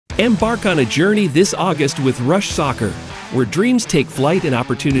Embark on a journey this August with Rush Soccer, where dreams take flight and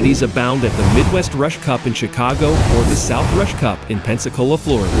opportunities abound at the Midwest Rush Cup in Chicago or the South Rush Cup in Pensacola,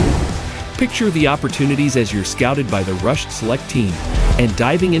 Florida. Picture the opportunities as you're scouted by the Rush Select team and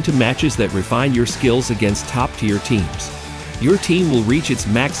diving into matches that refine your skills against top-tier teams. Your team will reach its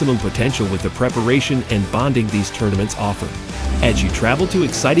maximum potential with the preparation and bonding these tournaments offer. As you travel to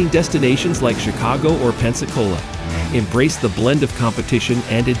exciting destinations like Chicago or Pensacola, embrace the blend of competition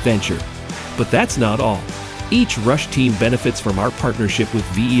and adventure. But that's not all. Each Rush team benefits from our partnership with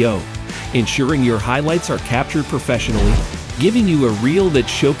VEO, ensuring your highlights are captured professionally, giving you a reel that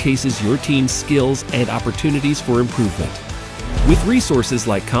showcases your team's skills and opportunities for improvement. With resources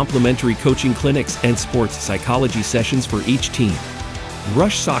like complimentary coaching clinics and sports psychology sessions for each team,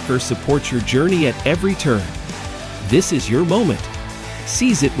 Rush Soccer supports your journey at every turn. This is your moment.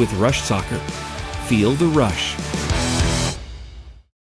 Seize it with Rush Soccer. Feel the rush.